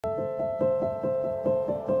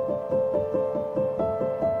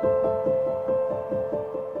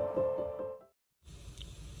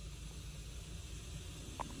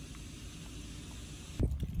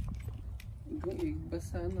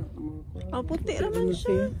Oh, puti naman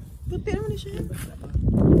siya. Puti naman siya.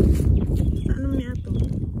 Ano niya to?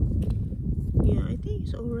 Yeah, I think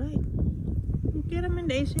it's alright. Okay naman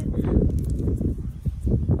dahil siya.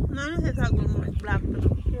 Ano sa sagol mo? Black na.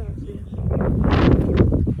 Yes, yes.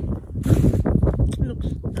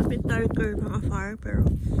 Looks a bit darker from afar, pero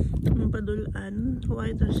ang padulaan,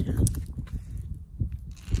 white na siya.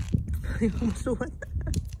 Yung suwat.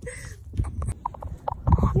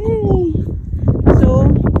 Yay! So,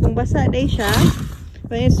 kung basa day siya,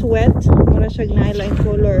 when it's wet, mura siya nylon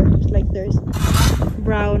color. It's like there's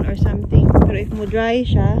brown or something. Pero if mo dry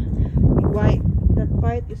siya, white. That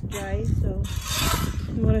part is dry, so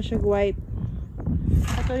mura siya white.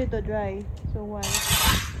 Ato dito dry, so white.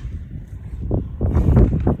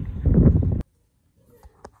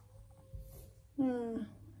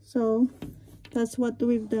 So, that's what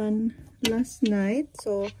we've done last night.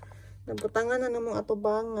 So, nabutangan na namang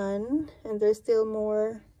atubangan, and there's still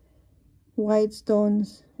more white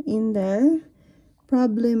stones in there.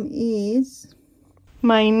 Problem is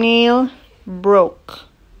my nail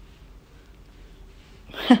broke.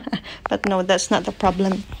 But no, that's not the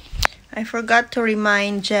problem. I forgot to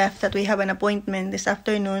remind Jeff that we have an appointment this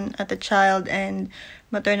afternoon at the child and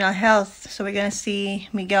maternal health. So we're gonna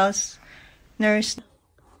see Miguel's nurse.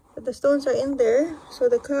 But the stones are in there,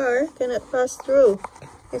 so the car cannot pass through.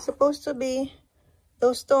 It's supposed to be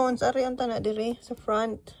those stones are on tana dire sa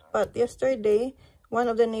front, but yesterday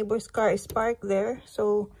one of the neighbor's car is parked there,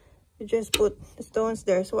 so we just put the stones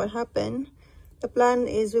there. So what happened, the plan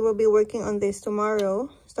is we will be working on this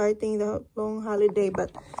tomorrow, starting the long holiday,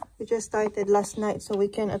 but we just started last night, so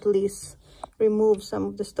we can at least remove some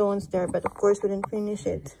of the stones there, but of course we didn't finish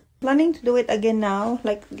it. Planning to do it again now,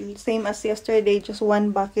 like same as yesterday, just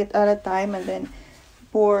one bucket at a time, and then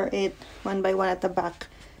pour it one by one at the back.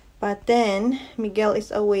 But then Miguel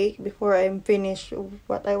is awake before I'm finished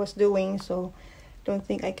what I was doing, so don't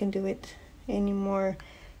think I can do it anymore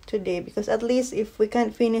today, because at least if we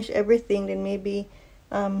can't finish everything, then maybe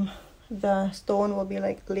the stone will be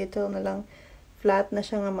like little na lang, flat na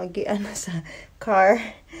siya nga magian na sa car.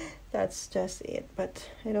 That's just it. But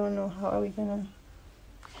I don't know how are we gonna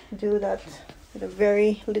do that with a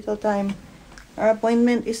very little time. Our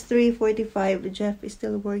appointment is 3:45. Jeff is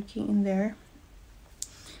still working in there.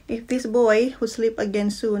 If this boy will sleep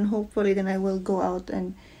again soon, hopefully then I will go out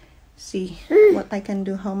and see what I can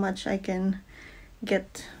do, how much I can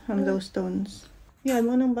get from those stones. Yeah,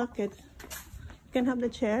 mo ng bucket. You can have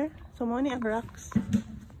the chair. So mo ni ang rocks.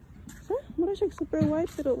 So, mura siya super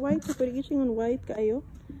white, pero white so pwede gishing on white kaayo.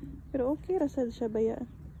 Pero okay ra sad siya baya.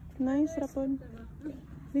 Nice ra pod.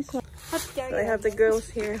 This one. So I have the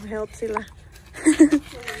girls here who help sila.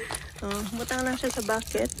 Oh, butang lang siya sa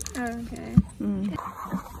bucket. Okay.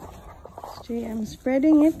 See, I'm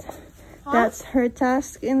spreading it. That's her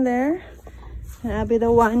task in there. And I'll be the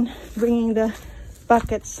one bringing the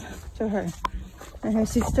buckets to her. And her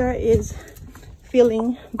sister is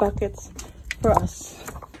filling buckets for us.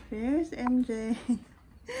 There's MJ.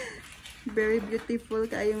 Very beautiful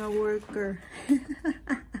kayo nga worker.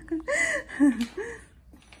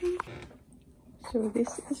 So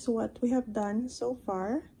this is what we have done so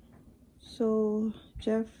far. So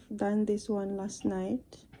Jeff done this one last night.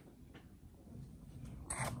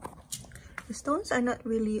 The stones are not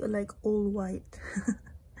really like all white.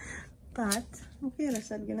 But okay ra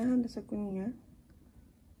sad ganahan sa kunya.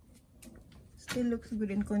 Still looks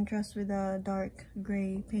good in contrast with the dark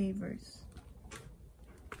gray pavers.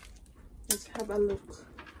 Let's have a look.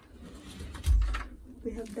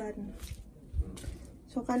 We have done.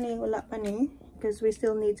 So kani wala pa ni, because we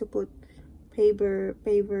still need to put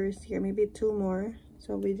pavers here, maybe 2 more.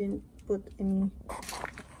 So we didn't put any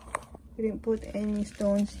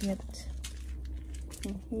stones yet.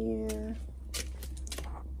 And here.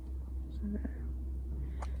 So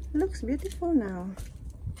it looks beautiful now.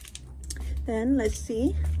 Then let's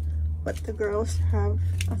see what the girls have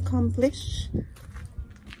accomplished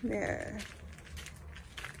there.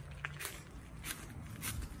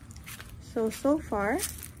 So far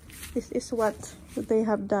this is what they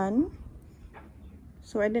have done.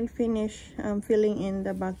 So I didn't finish filling in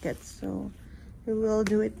the buckets, so we will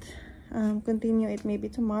do it, continue it maybe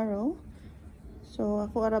tomorrow. So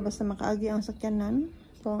ako ara basta makaagi ang sakyanan,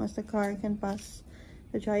 as long as the car can pass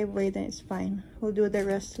the driveway, then it's fine. We'll do the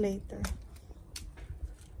rest later.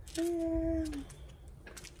 Yeah.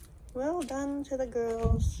 Well done to the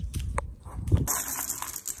girls.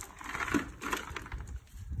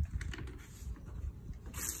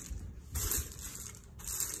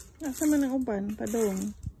 Asa man ang uban?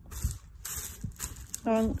 Padong.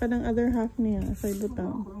 Ang kanang other half niya sa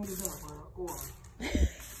ibutang.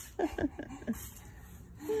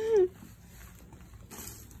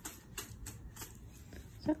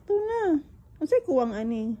 Sakto na. Unsay kuwang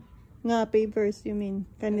ani? Nga papers, you mean?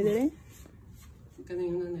 Kani dire? Kani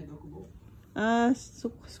yun na dokubo.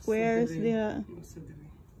 Squares dia.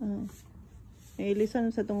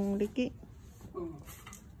 Ilisan sa tong liki.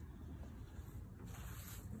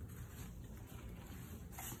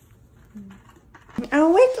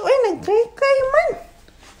 Wait, nag-cry man.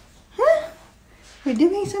 Huh? We're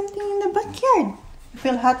doing something in the backyard. I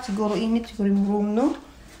feel hot, siguro init, siguro yung room, no?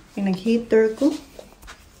 Nag-heater ko.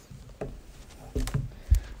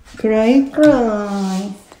 Cry. Hello.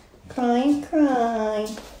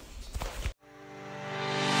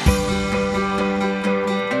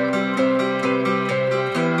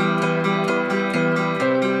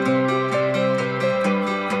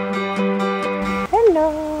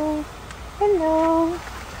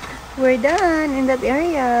 We're done in that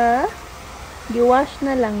area. Giwash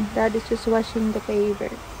na lang. Dad is just washing the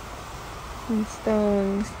paper and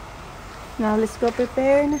stones. Now let's go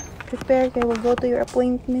prepare. Okay, we'll go to your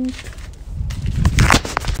appointment.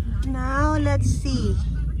 Now let's see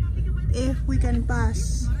if we can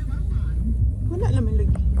pass. Wala naman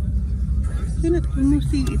lagi. Cannot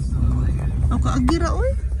see it. Ako agira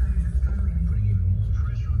oy.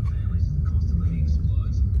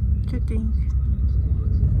 What do you think?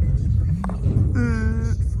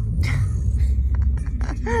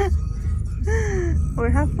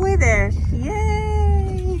 We're halfway there.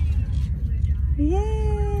 Yay!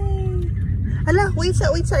 Ala, wait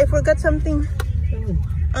sa, I forgot something.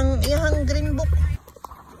 Ang iyang green book.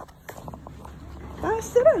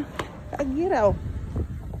 Sira. Agiraw.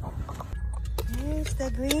 Here's the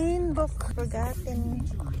green book. Forgotten.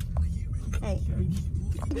 Hey.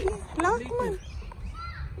 Lock man.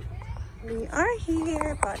 We are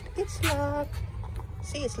here, but it's locked.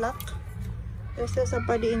 See, it's locked. There's still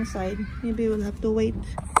somebody inside. Maybe we'll have to wait.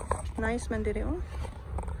 Nice man did it. Oh.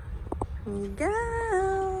 Here we go.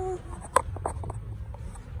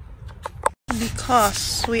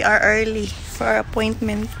 Because we are early for our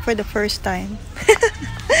appointment for the first time.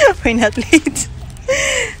 We're not late.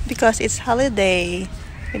 Because it's holiday.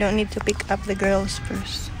 We don't need to pick up the girls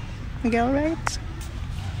first. Miguel, right?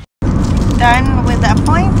 Done with the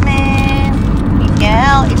appointment.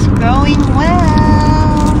 Miguel is growing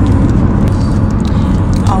well.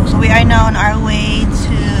 Oh, so we are now on our way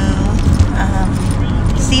to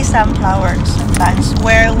see some flowers and plants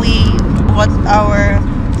where we bought our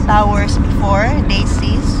flowers before,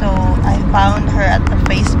 Daisy. So I found her at the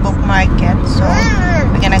Facebook market. So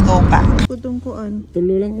we're gonna go back.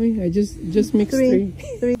 Tulo lang, I just mixed three.